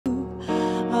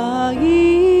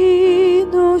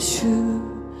主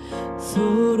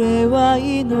それは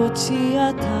命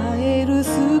与える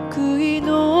救い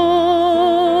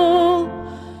の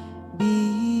道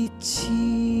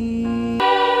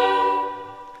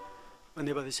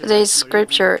Today's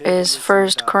scripture is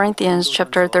 1 Corinthians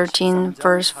chapter 13,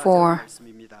 verse 4.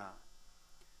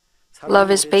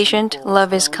 Love is patient,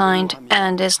 love is kind,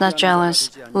 and is not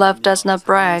jealous. Love does not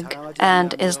brag,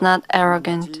 and is not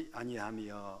arrogant.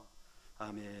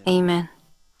 Amen.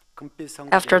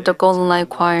 After the Golden Light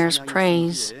Choir's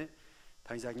praise,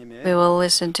 we will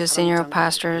listen to Senior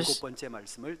Pastor's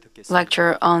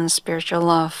lecture on spiritual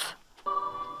love.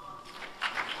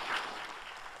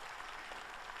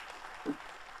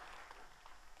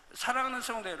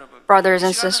 Brothers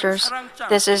and sisters,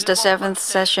 this is the 7th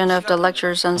session of the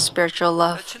lectures on spiritual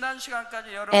love.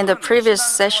 In the previous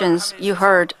sessions, you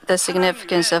heard the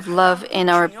significance of love in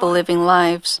our believing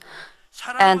lives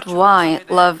and why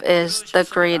love is the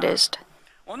greatest.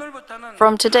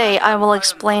 From today, I will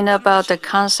explain about the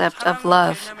concept of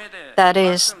love, that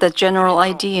is, the general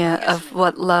idea of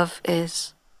what love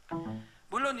is.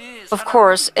 Of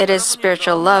course, it is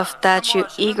spiritual love that you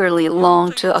eagerly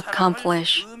long to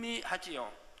accomplish.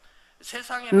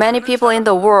 Many people in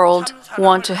the world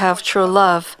want to have true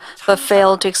love, but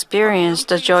fail to experience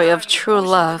the joy of true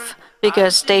love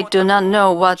because they do not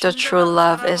know what the true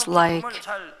love is like.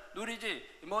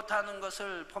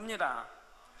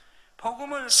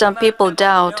 Some people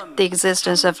doubt the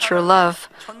existence of true love,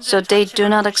 so they do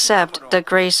not accept the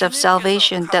grace of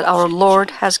salvation that our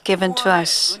Lord has given to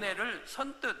us.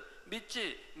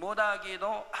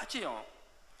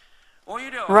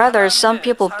 Rather, some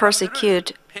people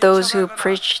persecute those who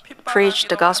preach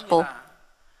the gospel.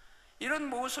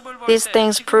 These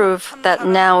things prove that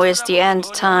now is the end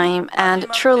time and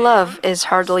true love is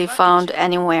hardly found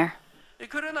anywhere.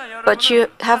 But you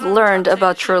have learned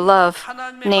about true love,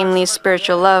 namely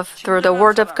spiritual love, through the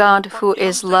Word of God, who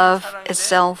is love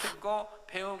itself.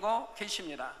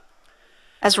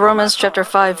 As Romans chapter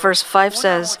 5, verse 5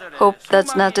 says, hope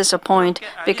does not disappoint,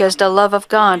 because the love of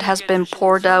God has been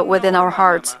poured out within our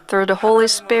hearts through the Holy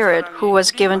Spirit who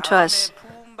was given to us.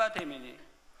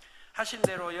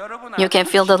 You can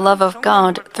feel the love of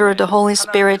God through the Holy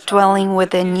Spirit dwelling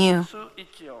within you.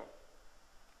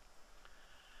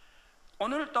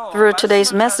 Through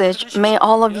today's message, may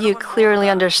all of you clearly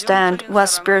understand what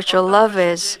spiritual love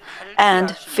is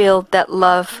and feel that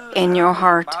love in your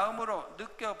heart.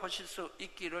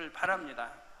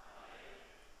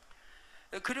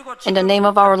 In the name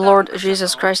of our Lord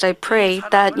Jesus Christ, I pray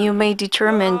that you may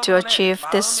determine to achieve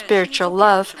this spiritual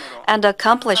love and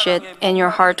accomplish it in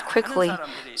your heart quickly,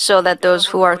 so that those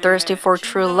who are thirsty for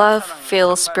true love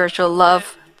feel spiritual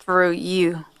love through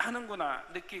you.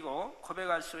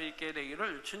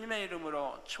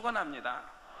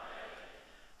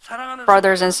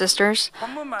 Brothers and sisters,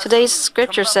 today's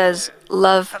scripture says,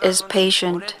 love is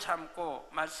patient.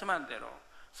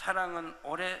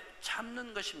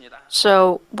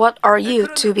 So, what are you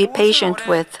to be patient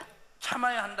with?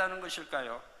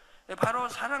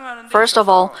 First of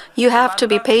all, you have to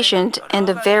be patient in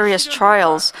the various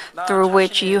trials through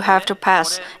which you have to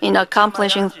pass in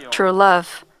accomplishing true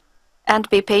love, and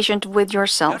be patient with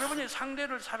yourself.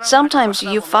 Sometimes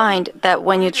you find that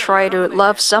when you try to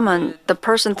love someone, the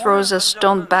person throws a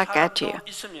stone back at you.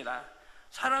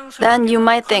 Then you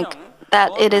might think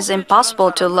that it is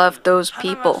impossible to love those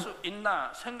people.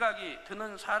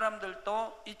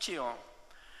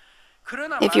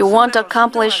 If you want to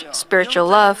accomplish spiritual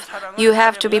love, you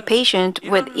have to be patient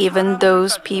with even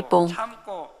those people.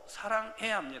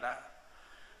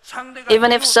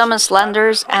 Even if someone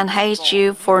slanders and hates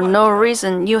you for no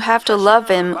reason, you have to love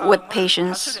him with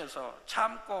patience.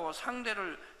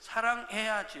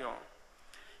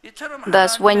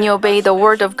 Thus, when you obey the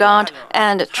Word of God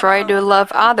and try to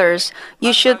love others,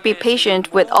 you should be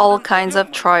patient with all kinds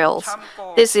of trials.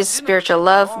 This is spiritual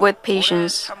love with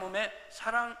patience.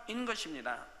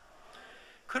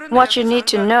 What you need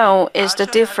to know is the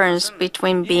difference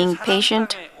between being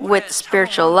patient with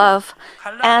spiritual love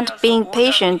and being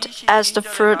patient as the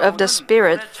fruit of the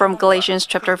Spirit from Galatians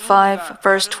chapter 5,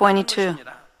 verse 22.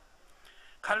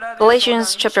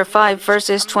 Galatians chapter 5,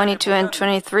 verses 22 and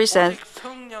 23 says,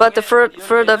 but the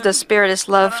fruit of the Spirit is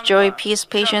love, joy, peace,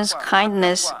 patience,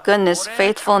 kindness, goodness,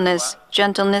 faithfulness,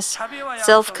 gentleness,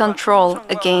 self-control.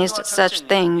 Against such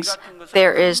things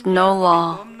there is no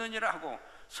law.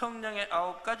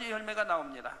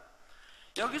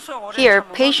 Here,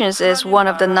 patience is one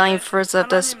of the 9 fruits of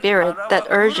the Spirit that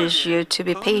urges you to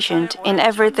be patient in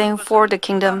everything for the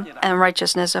kingdom and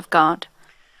righteousness of God.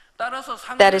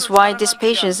 That is why this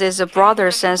patience is a broader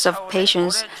sense of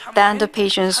patience than the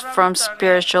patience from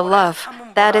spiritual love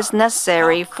that is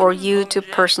necessary for you to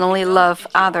personally love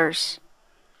others.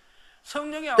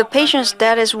 The patience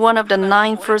that is one of the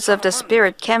 9 fruits of the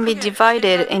Spirit can be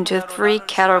divided into 3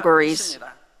 categories.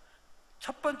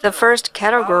 The first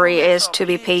category is to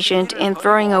be patient in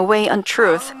throwing away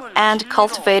untruth and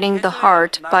cultivating the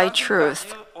heart by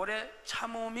truth.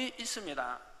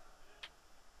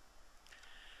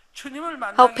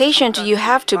 How patient you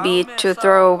have to be to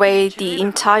throw away the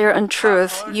entire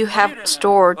untruth you have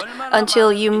stored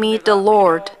until you meet the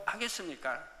Lord.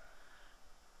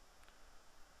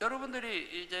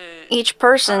 Each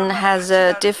person has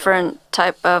a different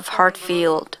type of heart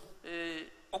field.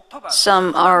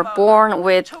 Some are born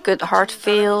with good heart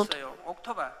field.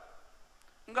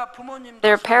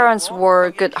 Their parents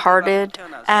were good-hearted,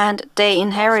 and they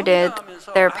inherited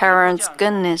their parents'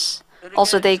 goodness.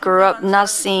 Also, they grew up not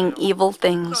seeing evil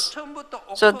things.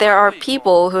 So there are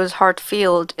people whose heart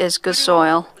field is good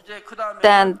soil.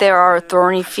 Then there are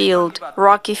thorny field,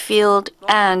 rocky field,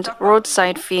 and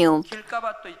roadside field.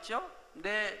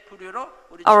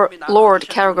 Our Lord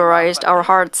categorized our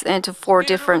hearts into 4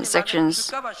 different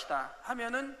sections.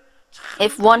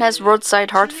 If one has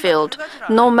roadside heart field,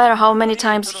 no matter how many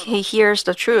times he hears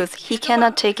the truth, he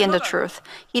cannot take in the truth.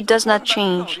 He does not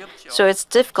change, so it's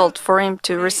difficult for him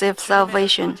to receive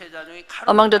salvation.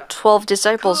 Among the 12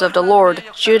 disciples of the Lord,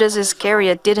 Judas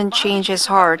Iscariot didn't change his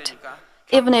heart,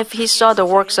 even if he saw the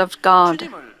works of God.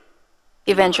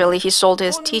 Eventually, he sold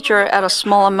his teacher at a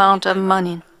small amount of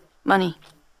money.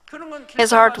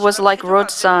 His heart was like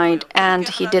roadside, and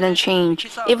he didn't change,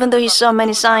 even though he saw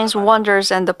many signs,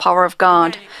 wonders, and the power of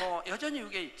God.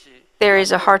 There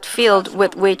is a heart field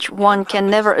with which one can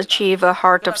never achieve a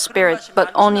heart of spirit,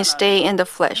 but only stay in the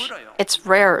flesh. It's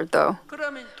rare, though.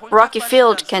 Rocky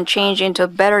field can change into a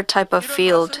better type of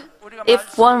field.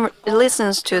 If one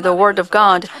listens to the word of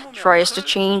God, tries to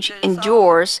change,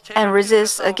 endures, and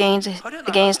resists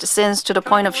against sins to the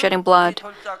point of shedding blood,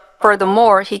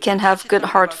 furthermore, he can have good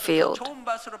heart field.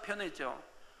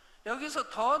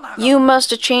 You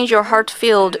must change your heart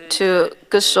field to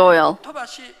good soil.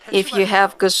 If you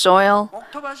have good soil,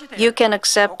 you can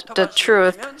accept the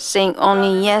truth, saying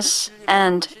only yes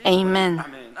and amen.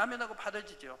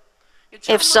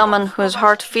 If someone whose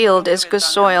heart field is good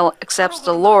soil accepts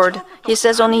the Lord, he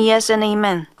says only yes and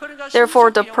amen.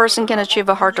 Therefore, the person can achieve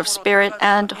a heart of spirit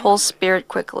and whole spirit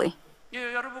quickly.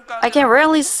 I can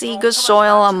rarely see good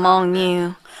soil among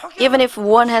you, even if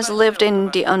one has lived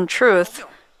in the untruth.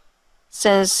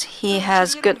 Since he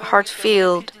has good heart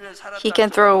field, he can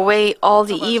throw away all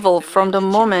the evil from the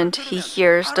moment he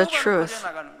hears the truth.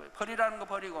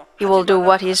 He will do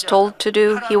what he is told to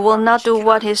do. He will not do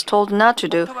what he is told not to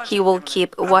do. He will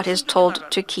keep what he is told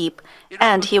to keep,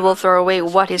 and he will throw away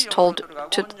what he is told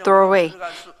to throw away.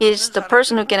 He is the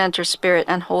person who can enter spirit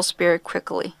and whole spirit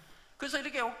quickly.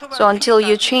 So until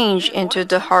you change into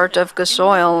the heart of good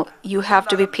soil, you have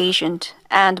to be patient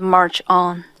and march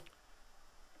on.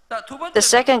 The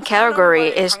second category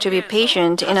is to be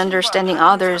patient in understanding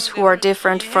others who are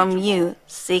different from you,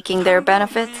 seeking their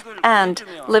benefit, and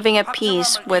living at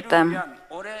peace with them.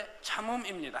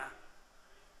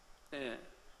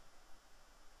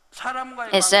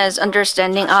 It says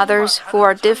understanding others who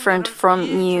are different from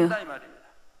you.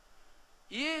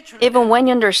 Even when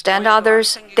you understand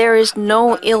others, there is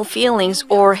no ill feelings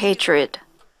or hatred.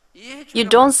 You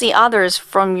don't see others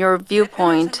from your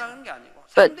viewpoint,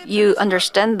 but you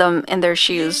understand them in their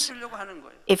shoes.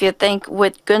 If you think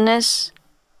with goodness,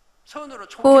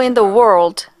 who in the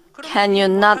world can you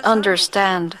not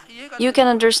understand? You can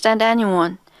understand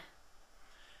anyone.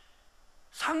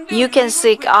 You can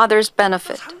seek others'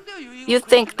 benefit. You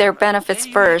think their benefits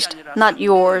first, not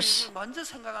yours.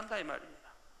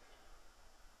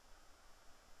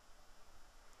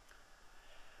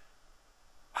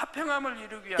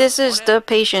 This is the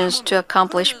patience to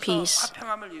accomplish peace.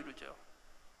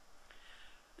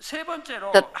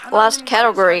 The last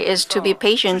category is to be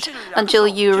patient until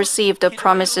you receive the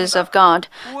promises of God.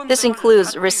 This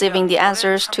includes receiving the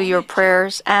answers to your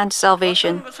prayers and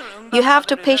salvation. You have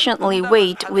to patiently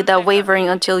wait without wavering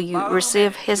until you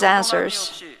receive His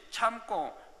answers.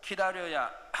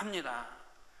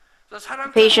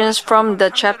 Patience from the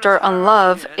chapter on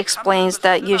love explains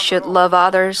that you should love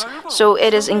others, so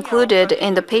it is included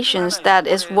in the patience that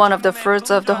is one of the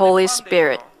fruits of the Holy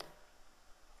Spirit.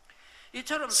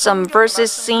 Some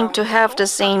verses seem to have the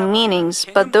same meanings,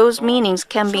 but those meanings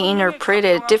can be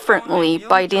interpreted differently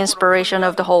by the inspiration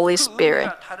of the Holy Spirit.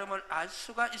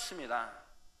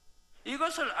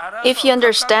 If you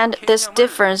understand this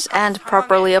difference and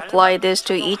properly apply this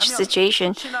to each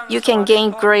situation, you can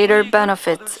gain greater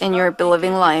benefits in your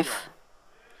believing life.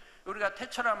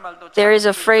 There is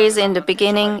a phrase in the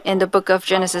beginning in the book of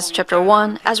Genesis chapter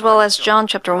 1 as well as John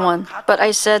chapter 1, but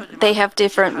I said they have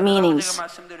different meanings.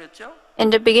 In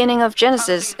the beginning of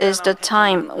Genesis is the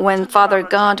time when Father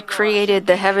God created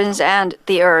the heavens and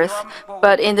the earth,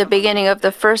 but in the beginning of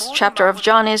the first chapter of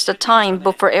John is the time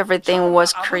before everything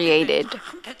was created.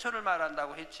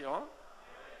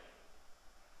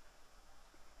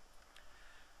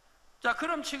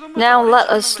 Now let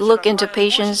us look into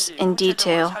patience in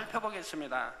detail.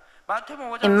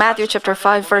 In Matthew chapter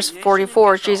 5 verse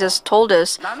 44, Jesus told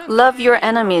us, "Love your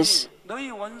enemies."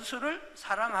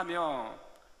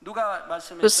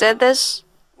 Who said this?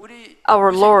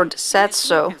 Our Lord said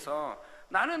so.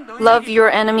 Love your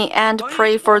enemy and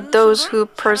pray for those who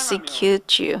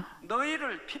persecute you.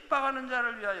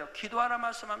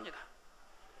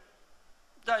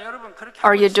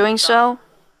 Are you doing so?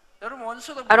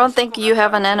 I don't think you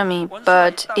have an enemy,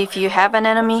 but if you have an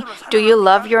enemy, do you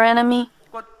love your enemy?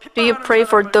 Do you pray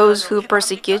for those who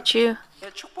persecute you?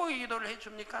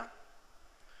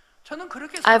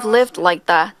 I've lived like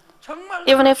that.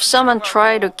 Even if someone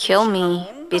tried to kill me,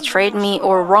 betrayed me,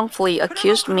 or wrongfully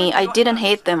accused me, I didn't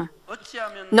hate them.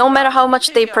 No matter how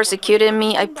much they persecuted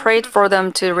me, I prayed for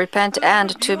them to repent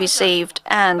and to be saved,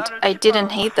 and I didn't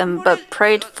hate them but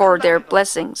prayed for their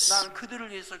blessings.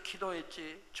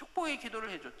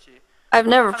 I've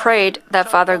never prayed that,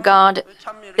 Father God,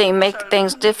 they make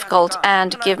things difficult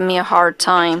and give me a hard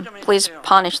time. Please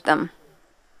punish them.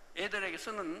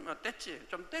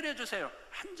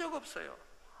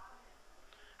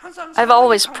 I've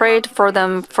always prayed for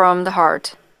them from the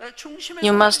heart.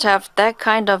 You must have that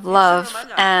kind of love,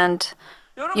 and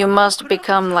you must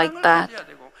become like that.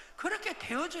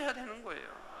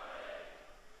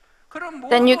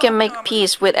 Then you can make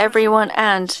peace with everyone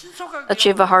and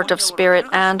achieve a heart of spirit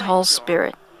and whole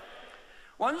spirit.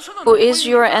 Who is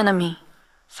your enemy?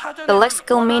 The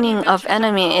lexical meaning of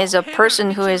enemy is a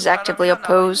person who is actively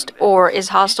opposed or is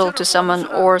hostile to someone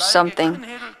or something.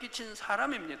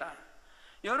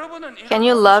 Can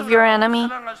you love your enemy?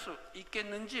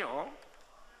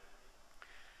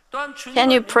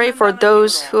 Can you pray for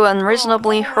those who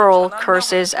unreasonably hurl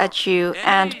curses at you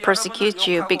and persecute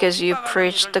you because you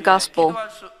preach the gospel?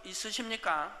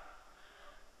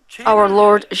 Our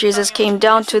Lord Jesus came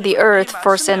down to the earth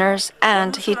for sinners,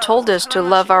 and He told us to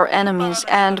love our enemies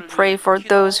and pray for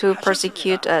those who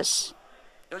persecute us.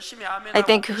 I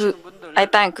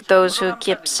thank those who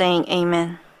keep saying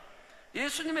Amen.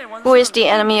 Who is the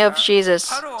enemy of Jesus?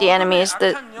 The enemy is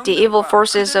the evil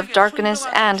forces of darkness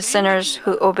and sinners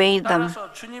who obey them.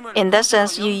 In that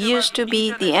sense, you used to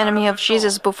be the enemy of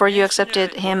Jesus before you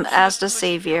accepted Him as the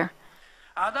Savior.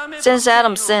 Since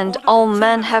Adam sinned, all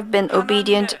men have been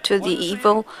obedient to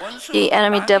the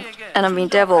enemy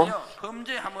devil.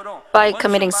 By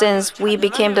committing sins, we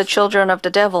became the children of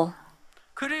the devil,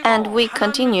 and we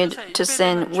continued to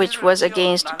sin, which was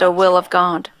against the will of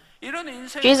God.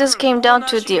 Jesus came down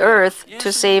to the earth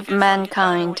to save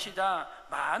mankind.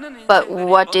 But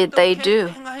what did they do?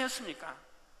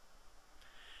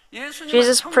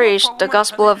 Jesus preached the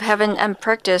gospel of heaven and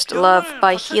practiced love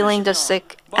by healing the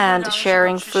sick and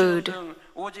sharing food.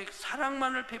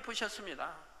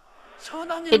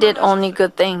 He did only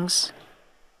good things.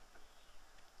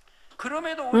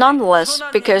 Nonetheless,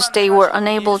 because they were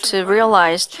unable to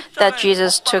realize that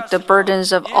Jesus took the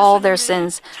burdens of all their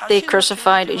sins, they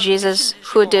crucified Jesus,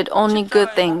 who did only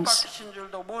good things.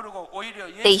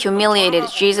 They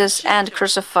humiliated Jesus and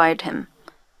crucified Him.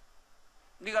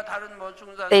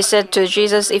 They said to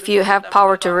Jesus, "If you have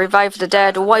power to revive the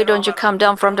dead, why don't you come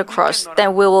down from the cross?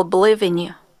 Then we will believe in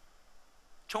you."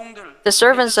 The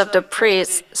servants of the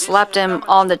priests slapped Him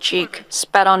on the cheek,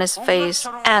 spat on His face,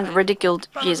 and ridiculed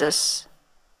Jesus.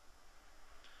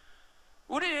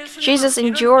 Jesus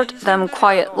endured them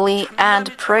quietly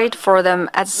and prayed for them,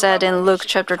 as said in Luke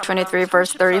chapter 23,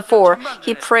 verse 34.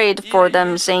 He prayed for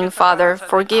them, saying, "Father,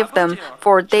 forgive them,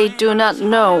 for they do not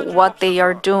know what they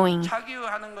are doing."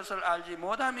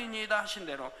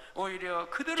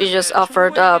 Jesus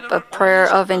offered up a prayer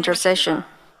of intercession.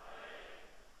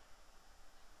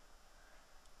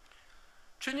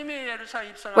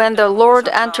 When the Lord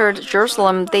entered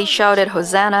Jerusalem, they shouted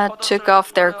Hosanna, took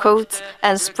off their coats,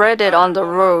 and spread it on the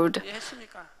road.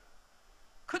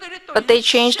 But they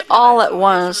changed all at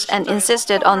once and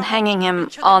insisted on hanging Him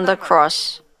on the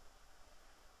cross.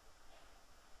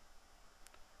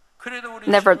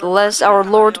 Nevertheless, our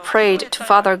Lord prayed to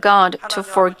Father God to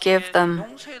forgive them.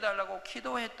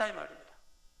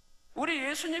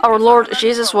 Our Lord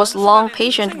Jesus was long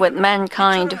patient with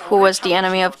mankind, who was the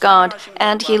enemy of God,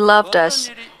 and He loved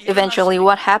us. Eventually,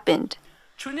 what happened?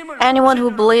 Anyone who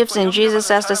believes in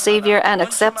Jesus as the Savior and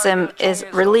accepts Him is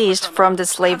released from the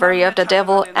slavery of the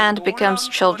devil and becomes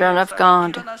children of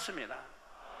God.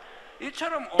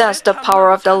 Thus, the power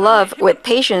of the love with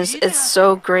patience is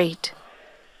so great.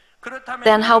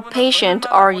 Then how patient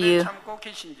are you?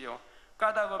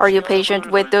 Are you patient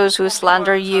with those who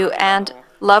slander you and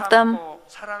love them?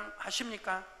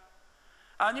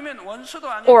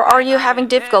 Or are you having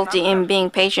difficulty in being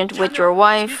patient with your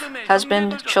wife,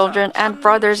 husband, children, and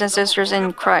brothers and sisters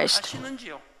in Christ?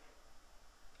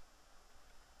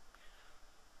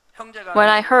 When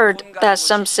I heard that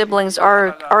some siblings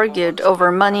argued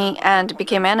over money and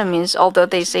became enemies, although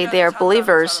they say they are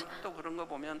believers,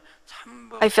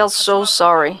 I felt so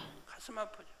sorry.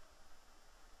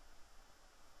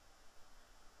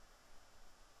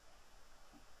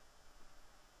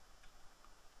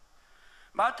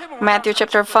 Matthew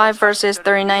chapter 5 verses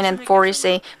 39 and 40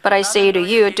 say, "But I say to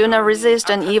you, do not resist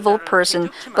an evil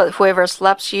person, but whoever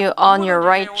slaps you on your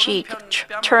right cheek,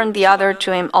 turn the other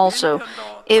to him also.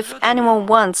 If anyone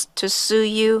wants to sue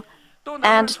you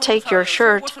and take your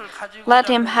shirt, let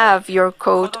him have your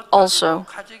coat also."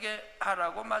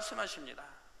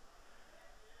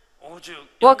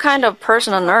 What kind of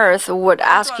person on earth would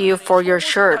ask you for your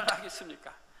shirt?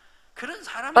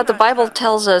 But the Bible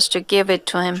tells us to give it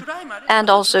to him, and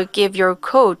also give your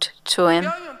coat to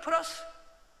him.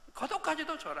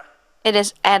 It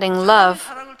is adding love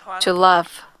to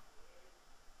love.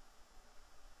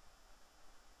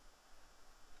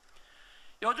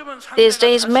 These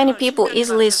days, many people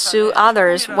easily sue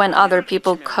others when other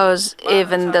people cause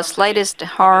even the slightest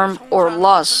harm or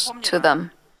loss to them.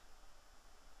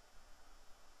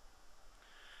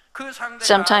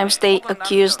 Sometimes they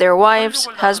accuse their wives,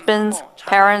 husbands,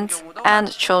 parents, and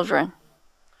children.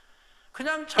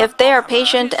 If they are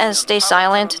patient and stay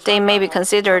silent, they may be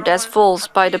considered as fools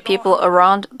by the people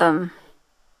around them.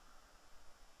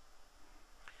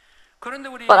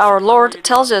 But our Lord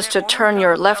tells us to turn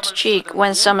your left cheek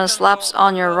when someone slaps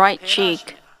on your right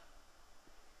cheek.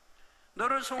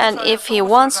 And if he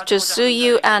wants to sue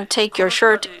you and take your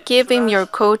shirt, give him your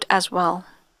coat as well.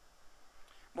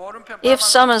 If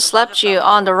someone slapped you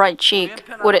on the right cheek,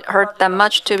 would it hurt that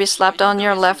much to be slapped on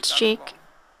your left cheek?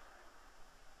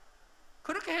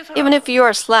 Even if you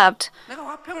are slapped,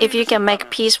 if you can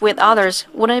make peace with others,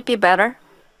 wouldn't it be better?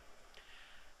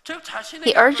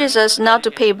 He urges us not to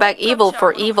pay back evil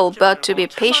for evil, but to be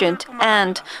patient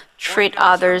and treat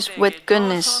others with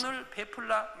goodness.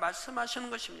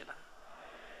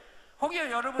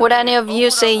 Would any of you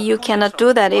say you cannot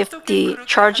do that if the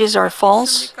charges are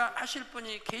false?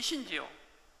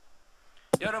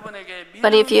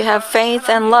 But if you have faith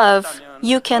and love,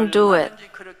 you can do it.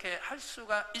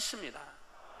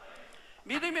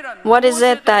 What is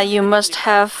it that you must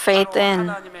have faith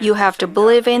in? You have to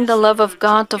believe in the love of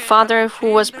God the Father,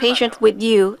 who was patient with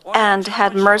you and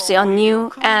had mercy on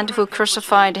you, and who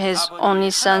crucified His only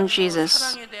Son,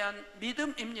 Jesus.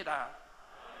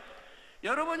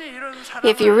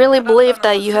 If you really believe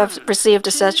that you have received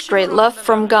such great love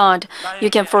from God,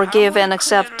 you can forgive and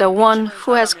accept the one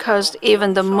who has caused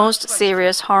even the most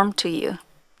serious harm to you.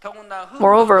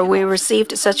 Moreover, we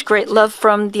received such great love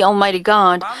from the Almighty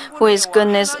God, who is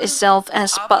goodness itself and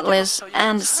spotless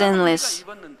and sinless.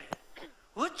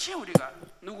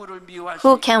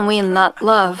 Who can we not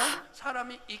love?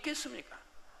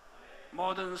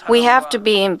 We have to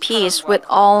be in peace with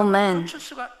all men.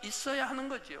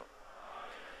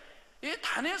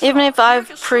 Even if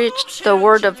I've preached the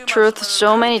word of truth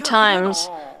so many times,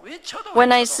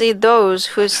 when I see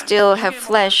those who still have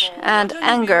flesh and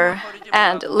anger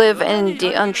and live in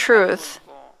the untruth,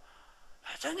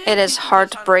 it is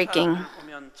heartbreaking.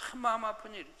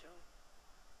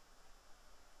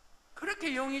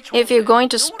 If you're going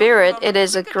to spirit, it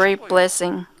is a great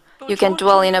blessing. You can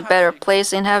dwell in a better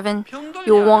place in heaven.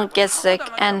 You won't get sick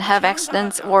and have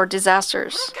accidents or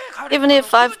disasters. Even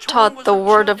if I've taught the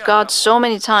Word of God so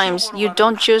many times, you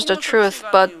don't choose the truth,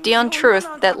 but the untruth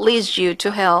that leads you to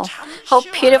hell. How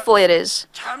pitiful it is.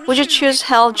 Would you choose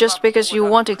hell just because you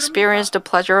want to experience the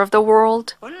pleasure of the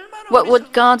world? What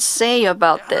would God say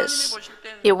about this?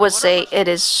 He would say it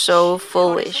is so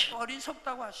foolish.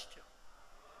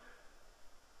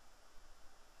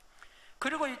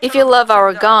 If you love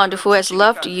our God, who has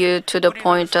loved you to the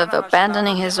point of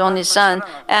abandoning His only Son,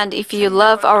 and if you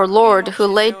love our Lord, who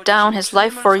laid down His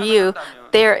life for you,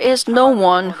 there is no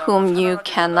one whom you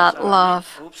cannot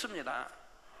love.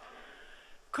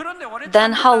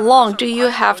 Then how long do you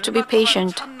have to be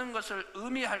patient?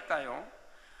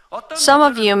 Some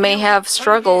of you may have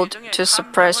struggled to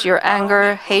suppress your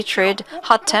anger, hatred,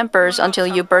 hot tempers until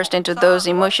you burst into those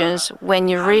emotions when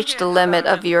you reach the limit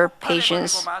of your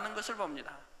patience.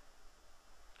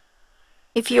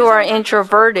 If you are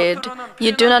introverted,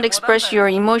 you do not express your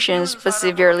emotions but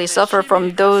severely suffer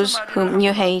from those whom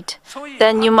you hate.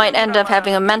 Then you might end up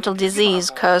having a mental disease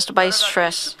caused by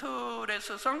stress.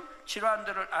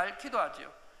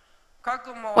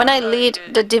 When I lead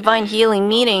the divine healing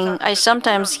meeting, I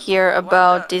sometimes hear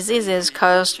about diseases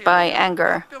caused by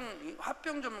anger.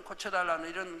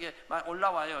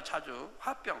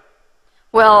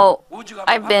 Well,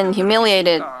 I've been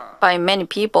humiliated by many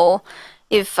people.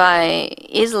 If I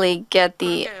easily get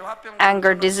the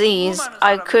anger disease,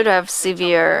 I could have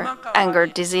severe anger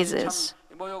diseases.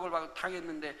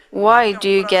 Why do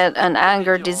you get an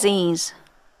anger disease?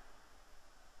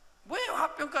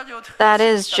 That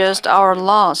is just our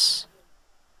loss.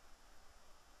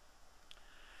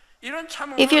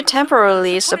 If you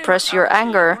temporarily suppress your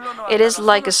anger, it is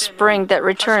like a spring that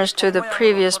returns to the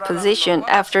previous position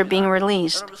after being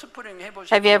released.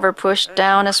 Have you ever pushed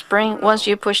down a spring? Once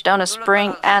you push down a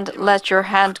spring and let your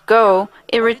hand go,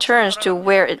 it returns to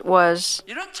where it was.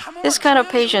 This kind of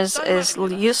patience is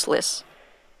useless.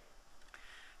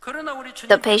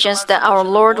 The patience that our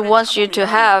Lord wants you to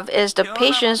have is the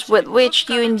patience with which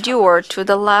you endure to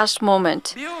the last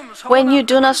moment. When you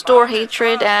do not store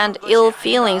hatred and ill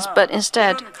feelings, but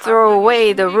instead throw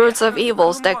away the roots of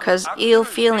evils that cause ill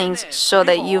feelings so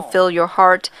that you fill your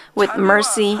heart with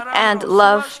mercy and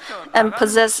love and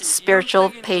possess spiritual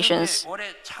patience.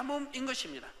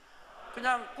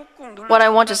 What I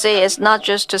want to say is not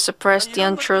just to suppress the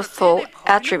untruthful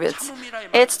attributes.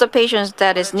 It's the patience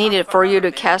that is needed for you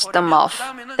to cast them off.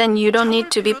 Then you don't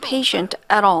need to be patient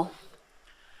at all.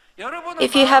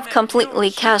 If you have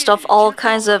completely cast off all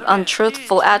kinds of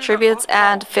untruthful attributes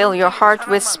and fill your heart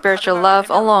with spiritual love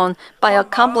alone by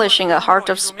accomplishing a heart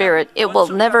of spirit, it will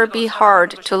never be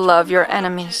hard to love your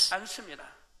enemies.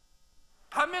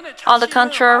 On the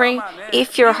contrary,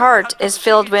 if your heart is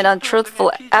filled with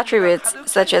untruthful attributes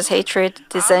such as hatred,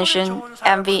 dissension,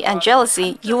 envy, and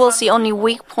jealousy, you will see only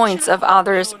weak points of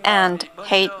others and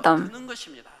hate them.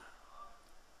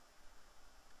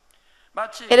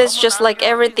 It is just like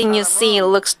everything you see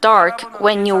looks dark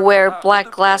when you wear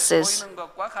black glasses.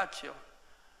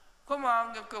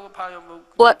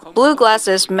 Blue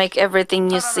glasses make everything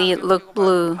you see look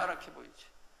blue.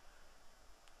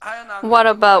 What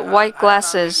about white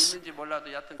glasses?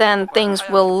 Then things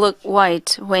will look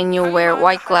white when you wear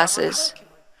white glasses.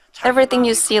 Everything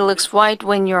you see looks white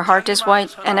when your heart is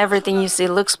white, and everything you see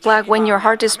looks black when your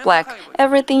heart is black.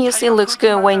 Everything you see looks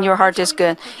good when your heart is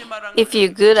good. If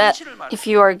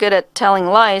you are good at telling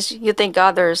lies, you think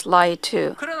others lie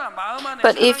too.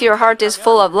 But if your heart is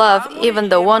full of love, even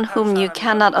the one whom you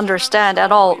cannot understand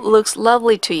at all looks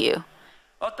lovely to you.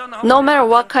 No matter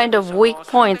what kind of weak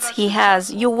points he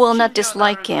has, you will not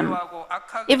dislike him.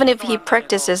 Even if he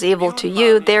practices evil to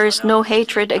you, there is no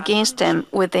hatred against him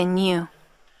within you.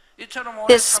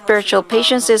 This spiritual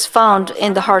patience is found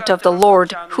in the heart of the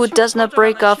Lord, who does not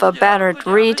break off a battered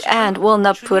reed and will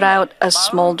not put out a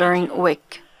smoldering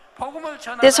wick.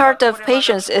 This heart of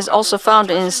patience is also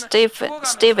found in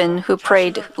Stephen, who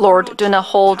prayed, "Lord, do not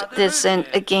hold this sin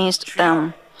against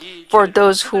them," for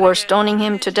those who were stoning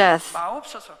him to death,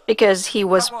 because he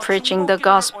was preaching the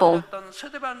gospel.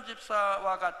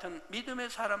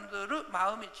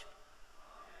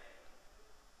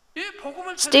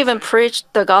 Stephen preached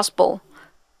the gospel,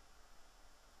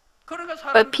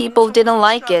 but people didn't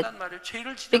like it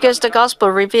because the gospel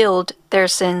revealed their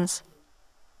sins.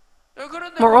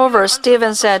 Moreover,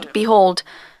 Stephen said, "Behold,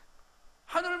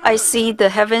 I see the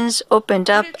heavens opened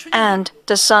up and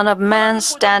the Son of Man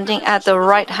standing at the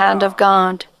right hand of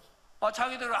God."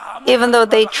 Even though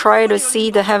they tried to see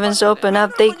the heavens open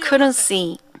up, they couldn't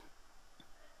see.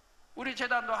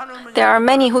 There are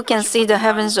many who can see the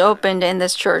heavens opened in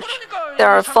this church.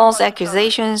 There are false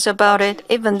accusations about it,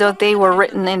 even though they were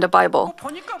written in the Bible.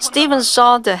 Stephen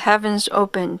saw the heavens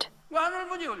opened,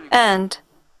 and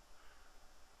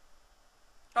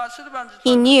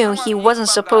he knew he wasn't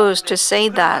supposed to say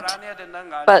that,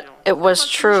 but it was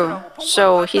true.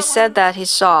 So he said that he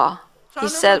saw. He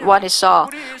said what he saw.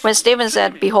 When Stephen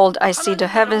said, "Behold, I see the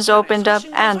heavens opened up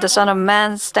and the Son of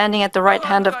Man standing at the right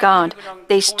hand of God,"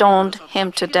 they stoned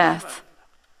him to death.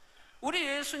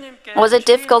 Was it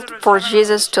difficult for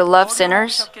Jesus to love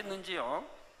sinners?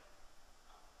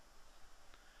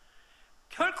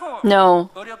 No,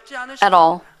 at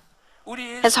all.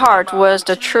 His heart was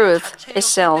the truth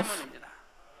itself.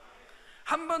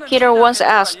 Peter once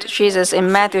asked Jesus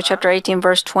in Matthew chapter 18,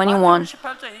 verse 21,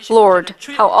 "Lord,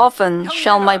 how often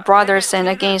shall my brother sin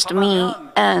against me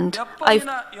and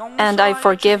I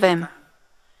forgive him?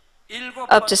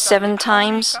 Up to 7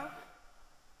 times?"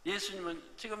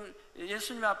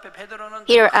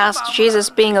 Peter asked Jesus,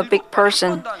 being a big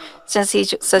person, since he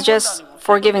suggests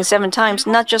forgiving 7 times,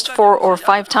 not just 4 or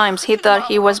 5 times. He thought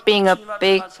he was being a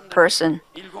big person.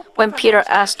 When Peter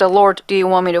asked the Lord, "Do you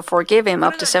want me to forgive him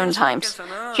up to 7 times?"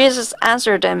 Jesus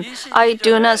answered him, "I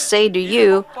do not say to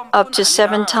you up to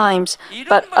 7 times,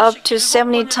 but up to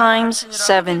 70 times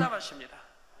 7.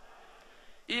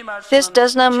 This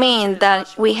does not mean that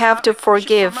we have to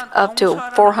forgive up to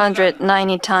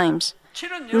 490 times.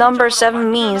 Number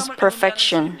 7 means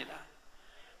perfection.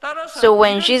 So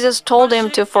when Jesus told him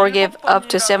to forgive up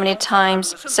to 70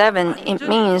 times 7, it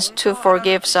means to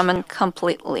forgive someone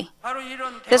completely.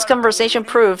 This conversation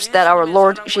proves that our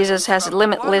Lord Jesus has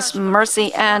limitless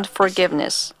mercy and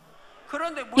forgiveness.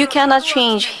 You cannot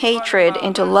change hatred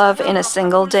into love in a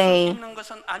single day.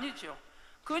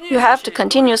 You have to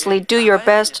continuously do your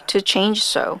best to change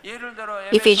so.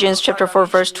 Ephesians chapter 4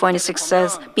 verse 26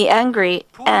 says, "Be angry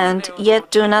and yet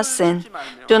do not sin.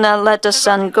 Do not let the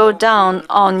sun go down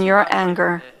on your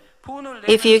anger."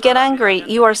 If you get angry,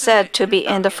 you are said to be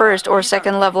in the first or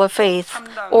second level of faith,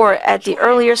 or at the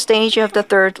earlier stage of the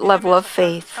third level of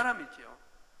faith.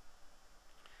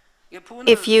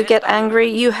 If you get angry,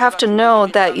 you have to know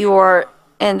that you are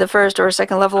in the first or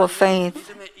second level of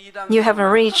faith. You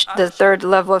haven't reached the third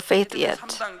level of faith yet.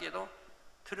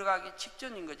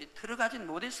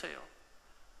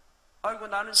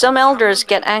 Some elders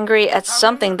get angry at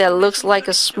something that looks like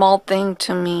a small thing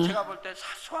to me.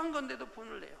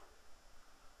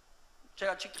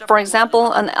 For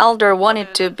example, an elder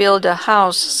wanted to build a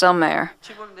house somewhere,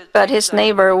 but his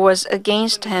neighbor was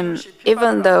against him,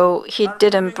 even though he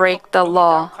didn't break the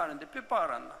law.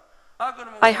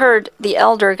 I heard the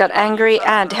elder got angry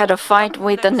and had a fight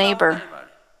with the neighbor.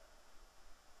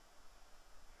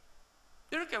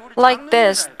 Like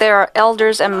this, there are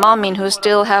elders and Manmin who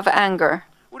still have anger.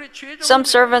 Some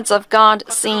servants of God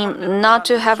seem not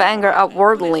to have anger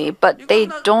outwardly, but they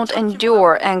don't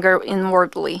endure anger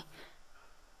inwardly.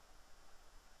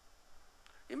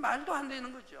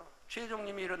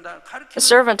 A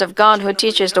servant of God who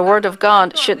teaches the Word of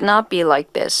God should not be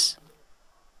like this.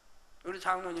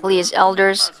 Please,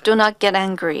 elders, do not get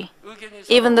angry.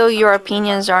 Even though your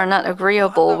opinions are not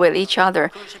agreeable with each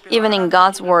other, even in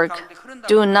God's work,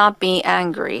 do not be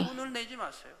angry.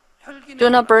 Do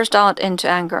not burst out into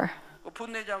anger.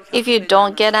 If you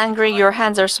don't get angry, your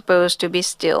hands are supposed to be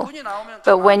still.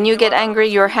 But when you get angry,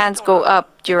 your hands go up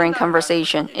during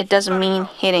conversation. It doesn't mean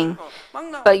hitting,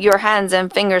 but your hands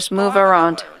and fingers move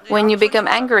around. When you become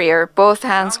angrier, both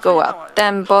hands go up.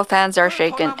 Then both hands are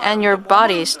shaken, and your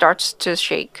body starts to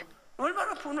shake.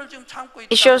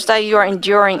 It shows that you are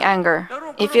enduring anger.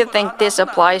 If you think this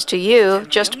applies to you,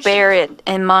 just bear it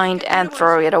in mind and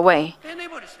throw it away.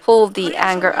 Pull the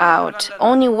anger out.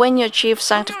 Only when you achieve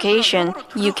sanctification,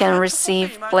 you can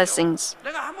receive blessings.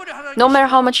 No matter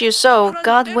how much you sow,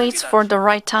 God waits for the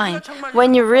right time.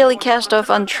 When you really cast off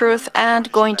untruth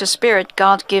and go into spirit,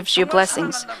 God gives you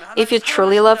blessings. If you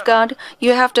truly love God,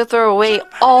 you have to throw away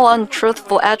all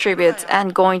untruthful attributes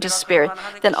and go into spirit.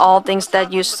 Then all things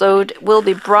that you sowed will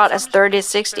be brought as 30,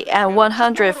 60, and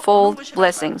 100-fold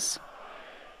blessings.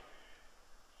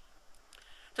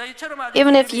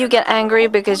 Even if you get angry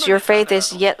because your faith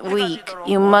is yet weak,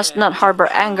 you must not harbor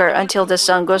anger until the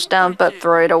sun goes down, but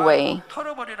throw it away.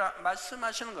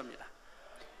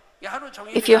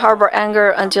 If you harbor anger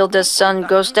until the sun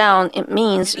goes down, it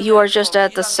means you are just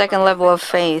at the second level of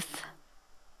faith.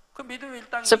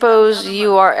 Suppose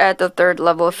you are at the third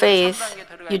level of faith.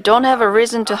 You don't have a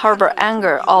reason to harbor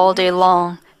anger all day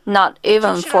long, not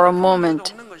even for a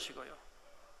moment.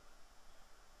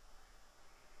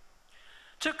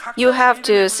 You have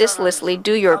to ceaselessly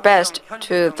do your best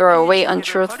to throw away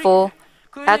untruthful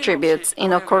attributes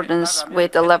in accordance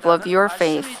with the level of your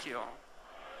faith.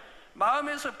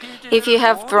 If you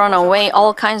have thrown away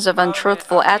all kinds of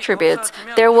untruthful attributes,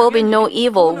 there will be no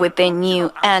evil within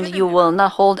you, and you will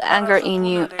not hold anger in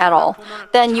you at all.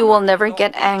 Then you will never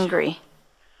get angry.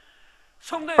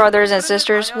 Brothers and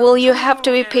sisters, will you have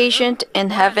to be patient in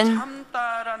heaven?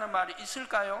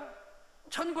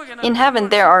 In heaven,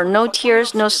 there are no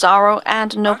tears, no sorrow,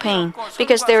 and no pain,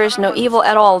 because there is no evil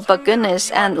at all, but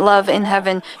goodness and love in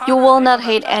heaven. You will not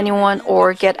hate anyone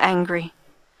or get angry.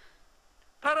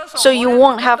 So you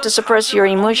won't have to suppress your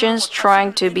emotions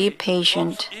trying to be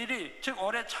patient.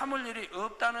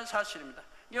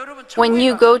 When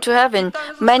you go to heaven,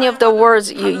 many of the words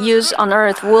you use on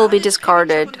earth will be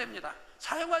discarded.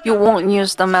 You won't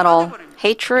use them at all.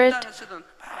 Hatred?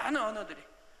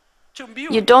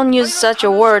 You don't use such a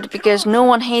word because no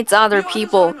one hates other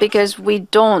people, because we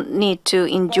don't need to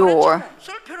endure.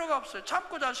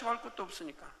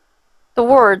 The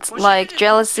words like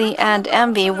jealousy and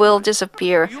envy will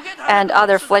disappear, and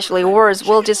other fleshly words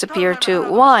will disappear too.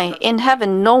 Why? In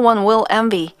heaven, no one will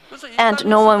envy, and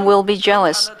no one will be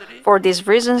jealous. For these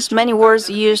reasons, many words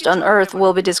used on earth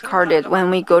will be discarded when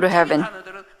we go to heaven.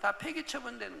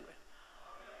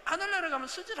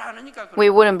 We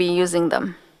wouldn't be using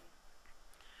them.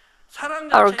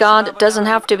 Our God doesn't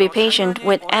have to be patient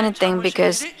with anything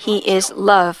because He is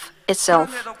love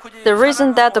itself. The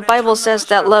reason that the Bible says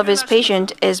that love is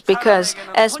patient is because,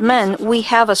 as men, we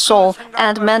have a soul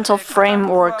and mental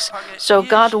frameworks, so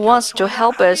God wants to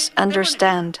help us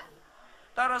understand.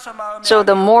 So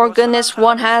the more goodness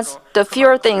one has, the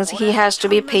fewer things he has to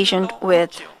be patient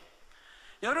with.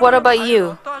 What about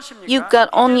you? You've got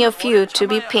only a few to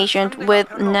be patient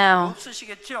with now.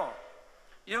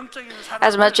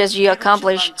 As much as you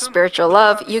accomplish spiritual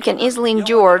love, you can easily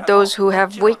endure those who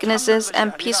have weaknesses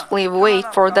and peacefully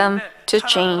wait for them to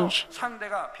change.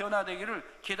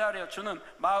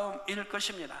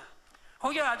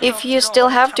 If you still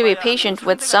have to be patient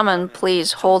with someone,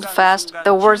 please hold fast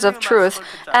the words of truth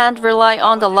and rely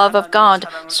on the love of God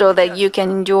so that you can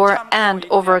endure and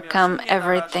overcome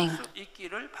everything.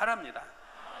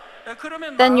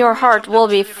 Then your heart will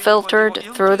be filtered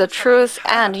through the truth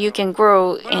and you can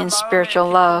grow in spiritual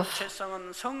love.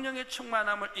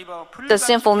 The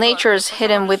sinful natures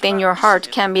hidden within your heart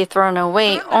can be thrown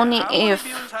away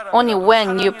only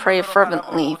when you pray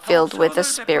fervently, filled with the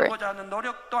Spirit.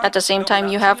 At the same time,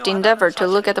 you have to endeavor to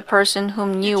look at the person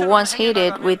whom you once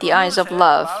hated with the eyes of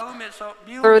love.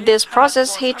 Through this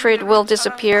process, hatred will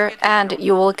disappear and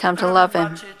you will come to love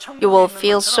him. You will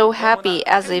feel so happy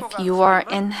as if you are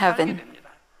in heaven.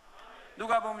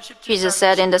 Jesus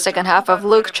said in the second half of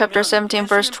Luke chapter 17,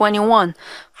 verse 21,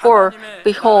 "For,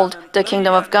 behold, the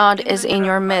kingdom of God is in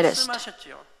your midst."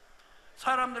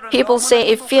 People say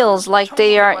it feels like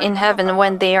they are in heaven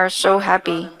when they are so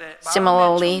happy.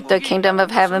 Similarly, the kingdom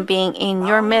of heaven being in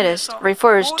your midst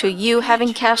refers to you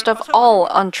having cast off all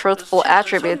untruthful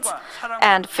attributes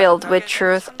and filled with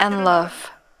truth and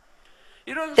love.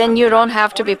 Then you don't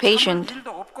have to be patient,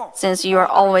 since you are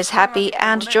always happy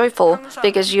and joyful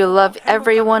because you love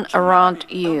everyone around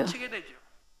you.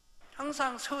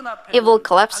 Evil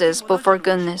collapses before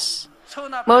goodness.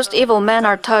 Most evil men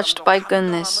are touched by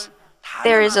goodness.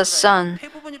 There is a son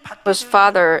whose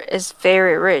father is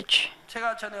very rich,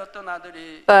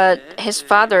 but his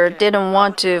father didn't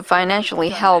want to financially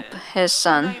help his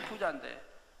son.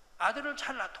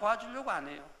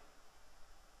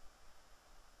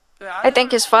 I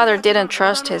think his father didn't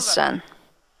trust his son.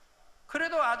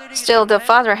 Still, the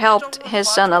father helped his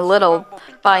son a little,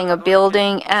 buying a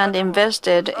building and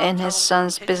invested in his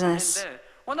son's business.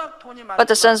 But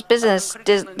the son's business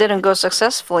didn't go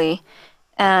successfully,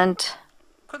 and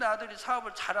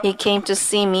he came to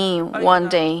see me one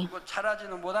day.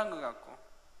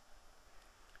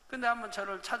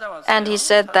 And he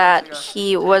said that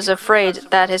he was afraid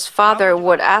that his father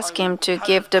would ask him to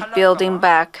give the building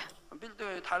back.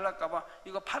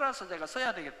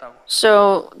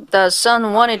 So the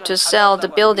son wanted to sell the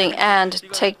building and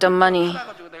take the money.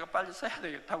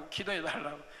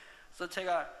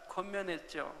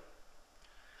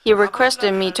 He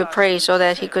requested me to pray so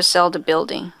that he could sell the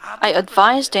building. I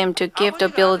advised him to give the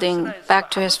building back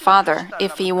to his father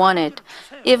if he wanted.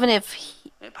 Even if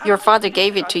your father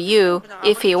gave it to you,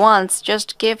 if he wants,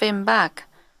 just give him back.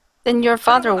 Then your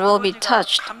father will be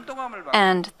touched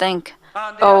and think,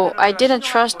 "Oh, I didn't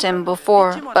trust him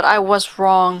before, but I was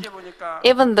wrong.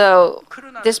 Even though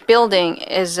this building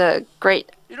is a great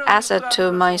asset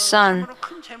to my son,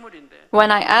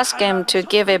 when I ask him to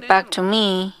give it back to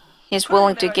me, he's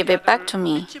willing to give it back to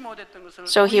me.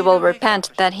 So he will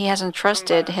repent that he hasn't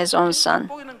trusted his own son."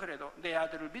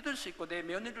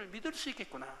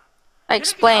 I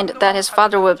explained that his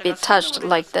father would be touched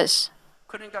like this.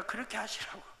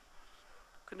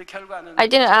 I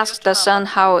didn't ask the son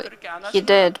how he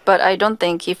did, but I don't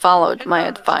think he followed my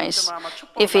advice.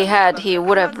 If he had, he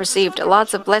would have received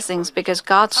lots of blessings because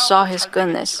God saw his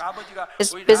goodness.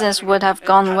 His business would have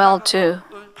gone well too.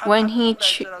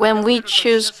 When we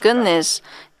choose goodness,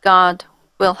 God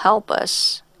will help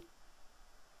us.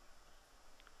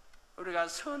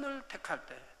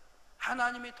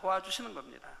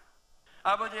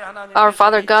 Our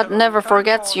Father God never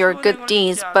forgets your good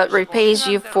deeds, but repays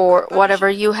you for whatever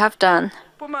you have done.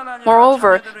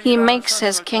 Moreover, He makes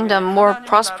His kingdom more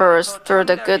prosperous through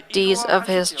the good deeds of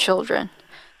His children.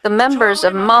 The members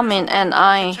of Manmin and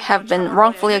I have been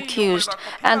wrongfully accused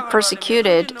and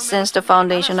persecuted since the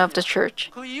foundation of the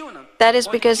church. That is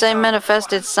because I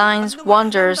manifested signs,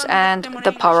 wonders, and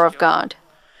the power of God.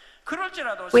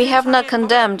 We have not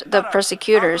condemned the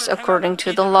persecutors according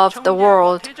to the law of the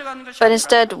world, but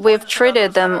instead we've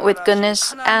treated them with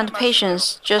goodness and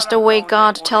patience, just the way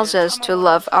God tells us to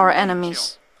love our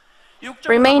enemies.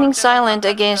 Remaining silent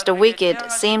against the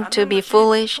wicked seemed to be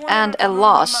foolish and a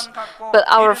loss, but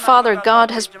our Father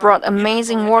God has brought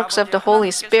amazing works of the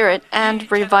Holy Spirit and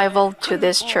revival to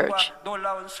this church.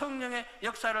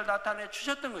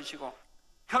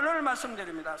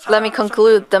 Let me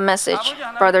conclude the message.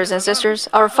 Brothers and sisters,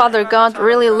 our Father God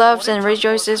really loves and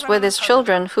rejoices with His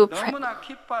children who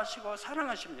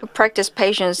practice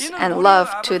patience and love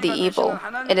to the evil.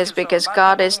 It is because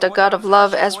God is the God of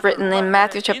love, as written in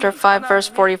Matthew chapter 5, verse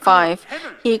 45.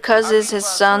 He causes His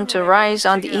sun to rise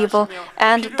on the evil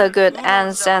and the good,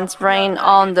 and sends rain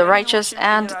on the righteous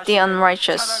and the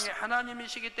unrighteous.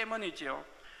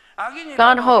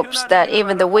 God hopes that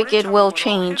even the wicked will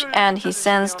change, and He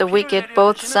sends the wicked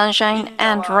both sunshine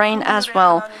and rain as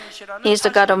well. He is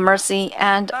the God of mercy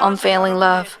and unfailing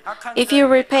love. If you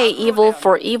repay evil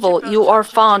for evil, you are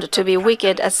found to be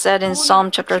wicked, as said in Psalm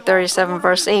chapter 37,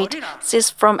 verse 8. Cease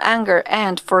from anger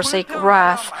and forsake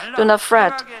wrath. Do not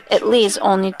fret, it leads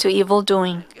only to evil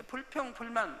doing.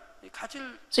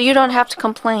 So you don't have to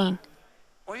complain.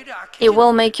 It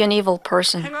will make you an evil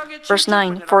person. Verse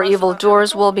 9, for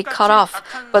evildoers will be cut off,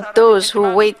 but those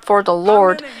who wait for the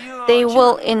Lord, they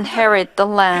will inherit the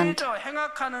land.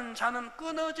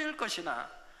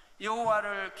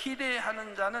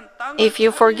 If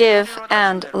you forgive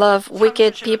and love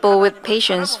wicked people with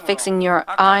patience, fixing your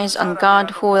eyes on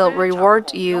God who will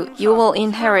reward you, you will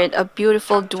inherit a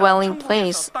beautiful dwelling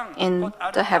place in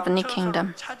the heavenly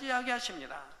kingdom.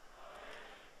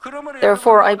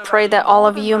 Therefore, I pray that all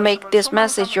of you make this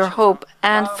message your hope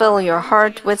and fill your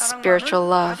heart with spiritual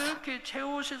love.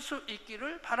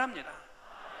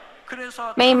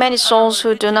 May many souls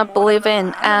who do not believe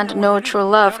in and know true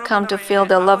love come to feel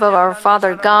the love of our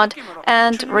Father God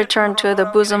and return to the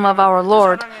bosom of our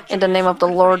Lord. In the name of the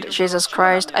Lord Jesus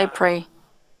Christ, I pray.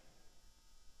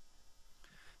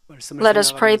 Let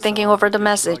us pray thinking over the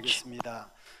message.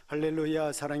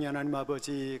 할렐루야. 사랑의 하나님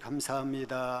아버지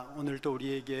감사합니다. 오늘도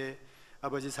우리에게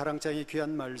아버지 사랑장의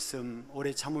귀한 말씀,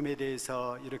 오래 참음에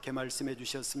대해서 이렇게 말씀해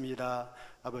주셨습니다.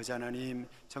 아버지 하나님,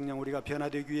 정녕 우리가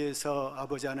변화되기 위해서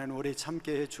아버지 하나님 오래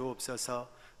참게 해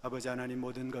주옵소서. 아버지 하나님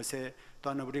모든 것에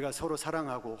또한 우리가 서로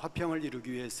사랑하고 화평을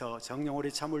이루기 위해서 정녕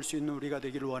오래 참을 수 있는 우리가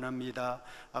되기를 원합니다.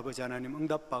 아버지 하나님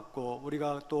응답받고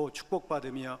우리가 또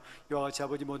축복받으며 이와 같이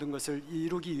아버지 모든 것을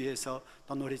이루기 위해서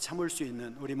또 오래 참을 수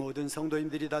있는 우리 모든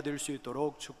성도님들이 다 될 수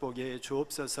있도록 축복해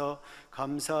주옵소서.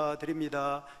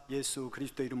 감사드립니다. 예수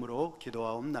그리스도 이름으로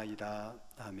기도하옵나이다.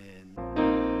 아멘.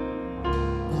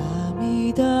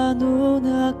 涙の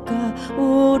中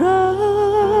お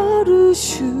らる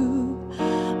主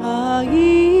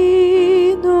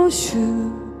愛の主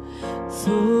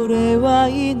それは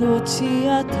命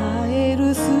与え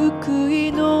る救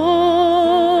いの